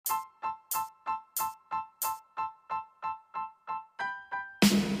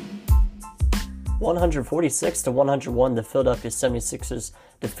146 to 101, the Philadelphia 76ers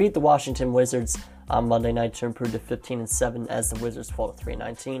defeat the Washington Wizards on Monday night to improve to 15-7 as the Wizards fall to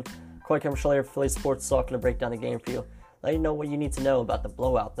 3-19. Coy Camiscioli of Philly Sports Talk to break down the game for you. Let you know what you need to know about the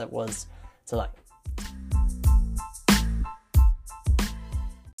blowout that was tonight.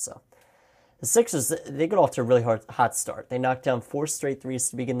 So, the Sixers, they got off to a really hot start. They knocked down 4 straight threes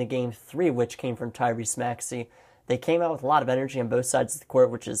to begin the game, 3 of which came from Tyrese Maxey. They came out with a lot of energy on both sides of the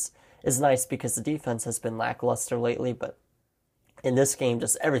court, which is nice because the defense has been lackluster lately, but in this game,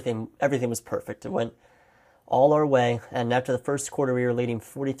 just everything was perfect. It went all our way, and after the first quarter, we were leading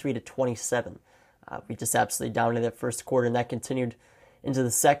 43-27. We just absolutely dominated that first quarter, and that continued into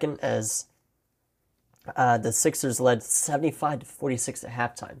the second as the Sixers led 75-46 at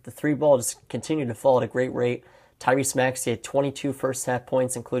halftime. The three ball just continued to fall at a great rate. Tyrese Maxey had 22 first half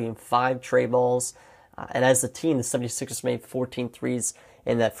points, including 5 tray balls. And as a team, the 76ers made 14 threes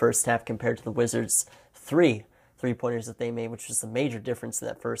in that first half compared to the Wizards' 3 3-pointers that they made, which was a major difference in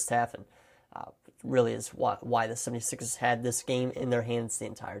that first half, and really is why the 76ers had this game in their hands the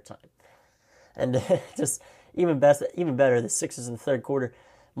entire time. And just even better, the Sixers in the third quarter,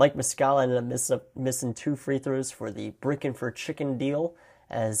 Mike Muscala ended up missing 2 free throws for the brickin' for chicken deal,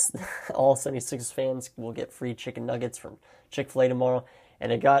 as all 76ers fans will get free chicken nuggets from Chick-fil-A tomorrow.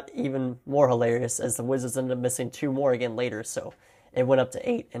 And it got even more hilarious as the Wizards ended up missing 2 more again later, so it went up to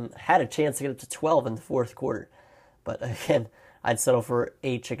 8 and had a chance to get up to 12 in the fourth quarter. But again, I'd settle for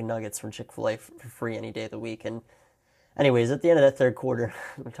 8 chicken nuggets from Chick-fil-A for free any day of the week. And anyways, at the end of that third quarter,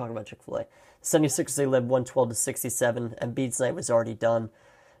 we're talking about Chick-fil-A, 76ers, they led 112-67, and Embiid's night was already done.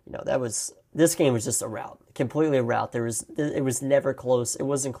 You know, this game was just a rout, completely a rout. It was never close. It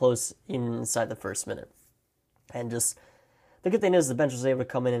wasn't close even inside the first minute. And just the good thing is the bench was able to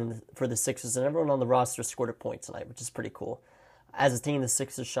come in for the Sixers, and everyone on the roster scored a point tonight, which is pretty cool. As a team, the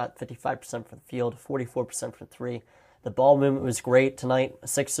Sixers shot 55% from the field, 44% from 3. The ball movement was great tonight.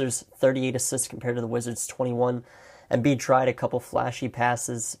 Sixers, 38 assists compared to the Wizards' 21. Embiid tried a couple flashy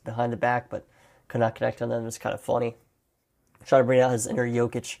passes behind the back, but could not connect on them. It was kind of funny. Tried to bring out his inner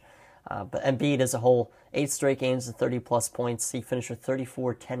Jokic. But Embiid as a whole, 8 straight games and 30-plus points. He finished with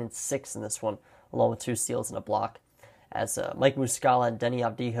 34, 10, and 6 in this one, along with 2 steals and a block. As Mike Muscala and Denny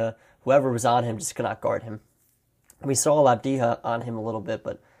Avdija, whoever was on him, just could not guard him. We saw Avdija on him a little bit,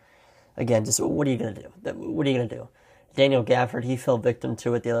 but again, just what are you going to do? What are you going to do? Daniel Gafford, he fell victim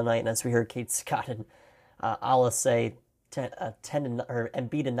to it the other night, and as we heard Kate Scott and Ala say,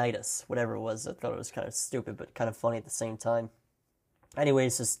 Embiidinitis, whatever it was. I thought it was kind of stupid, but kind of funny at the same time.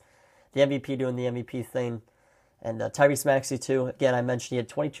 Anyways, just the MVP doing the MVP thing. And Tyrese Maxey, too. Again, I mentioned he had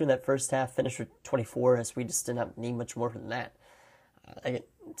 22 in that first half, finished with 24, as we just didn't need much more than that.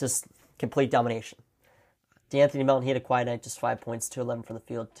 Just complete domination. D'Anthony Melton, he had a quiet night, just 5 points, 2-11 from the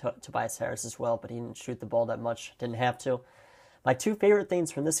field. Tobias Harris as well, but he didn't shoot the ball that much, didn't have to. My 2 favorite things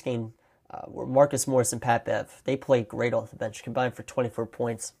from this game were Marcus Morris and Pat Bev. They played great off the bench, combined for 24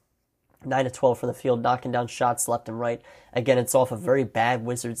 points. 9-12 from the field, knocking down shots left and right. Again, it's off a very bad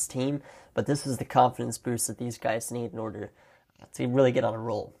Wizards team, but this is the confidence boost that these guys need in order to really get on a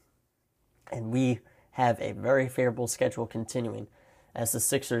roll. And we have a very favorable schedule continuing, as the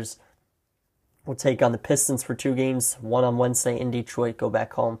Sixers will take on the Pistons for 2 games, one on Wednesday in Detroit, go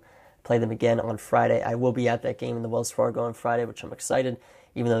back home, play them again on Friday. I will be at that game in the Wells Fargo on Friday, which I'm excited,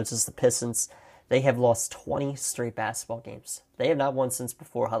 even though it's just the Pistons. They have lost 20 straight basketball games. They have not won since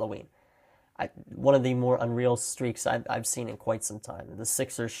before Halloween. One of the more unreal streaks I've seen in quite some time. The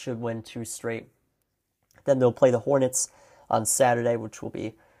Sixers should win 2 straight. Then they'll play the Hornets on Saturday, which will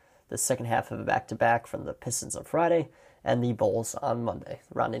be the second half of a back-to-back from the Pistons on Friday, and the Bulls on Monday,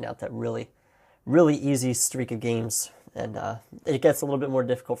 rounding out that really, really easy streak of games. And it gets a little bit more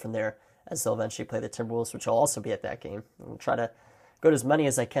difficult from there as they'll eventually play the Timberwolves, which I'll also be at that game. I'll try to go to as many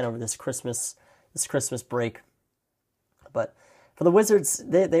as I can over this Christmas break. But for the Wizards,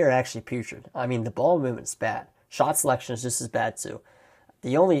 they are actually putrid. I mean, the ball movement is bad. Shot selection is just as bad, too.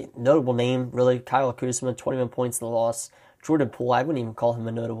 The only notable name, really, Kyle Kuzma, 21 points in the loss. Jordan Poole, I wouldn't even call him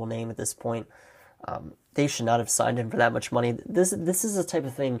a notable name at this point. They should not have signed him for that much money. This is the type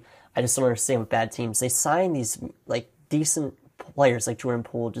of thing I just don't understand with bad teams. They sign these decent players like Jordan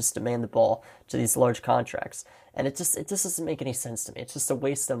Poole just demand the ball to these large contracts. And it just doesn't make any sense to me. It's just a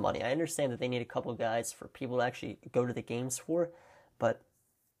waste of money. I understand that they need a couple of guys for people to actually go to the games for, but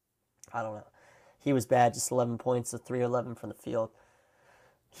I don't know. He was bad, just 11 points, 3-11 from the field.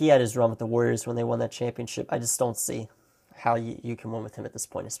 He had his run with the Warriors when they won that championship. I just don't see how you can win with him at this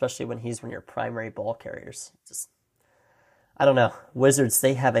point, especially when he's one of your primary ball carriers. I don't know. Wizards,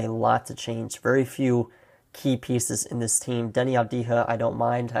 they have a lot to change. Very few key pieces in this team. Denny Avdija, I don't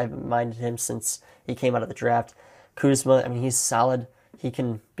mind. I haven't minded him since he came out of the draft. Kuzma, I mean, he's solid. He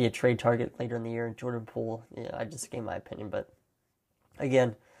can be a trade target later in the year. Jordan Poole, yeah, I just gave my opinion. But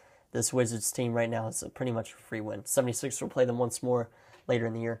again, this Wizards team right now is pretty much a free win. 76ers will play them once more later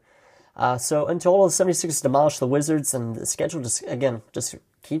in the year. So in total, the 76ers demolish the Wizards, and the schedule just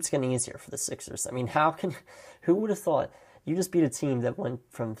keeps getting easier for the Sixers. I mean, who would have thought you just beat a team that went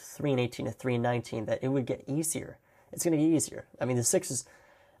from 3-18 to 3-19 that it would get easier? It's going to get easier. I mean, the Sixers,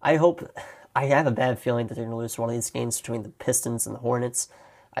 I have a bad feeling that they're going to lose one of these games between the Pistons and the Hornets.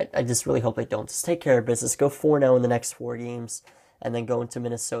 I just really hope they don't. Just take care of business. Go 4-0 in the next 4 games, and then go into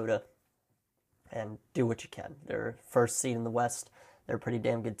Minnesota and do what you can. They're first seed in the West. They're a pretty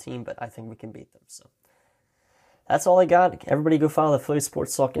damn good team, but I think we can beat them. So that's all I got. Everybody go follow the Philly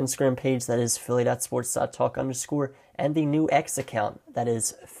Sports Talk Instagram page. That is philly.sports.talk_, and the new X account. That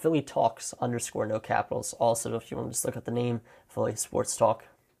is Philly Talks _ no capitals. Also, if you want to just look at the name, Philly Sports Talk.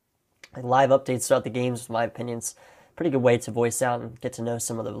 And live updates throughout the games with my opinions. Pretty good way to voice out and get to know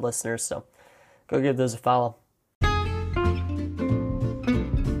some of the listeners. So go give those a follow.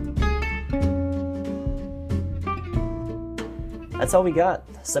 That's all we got.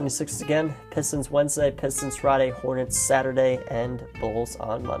 76ers again. Pistons Wednesday, Pistons Friday, Hornets Saturday, and Bulls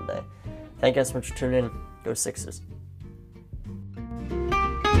on Monday. Thank you guys so much for tuning in. Go Sixers.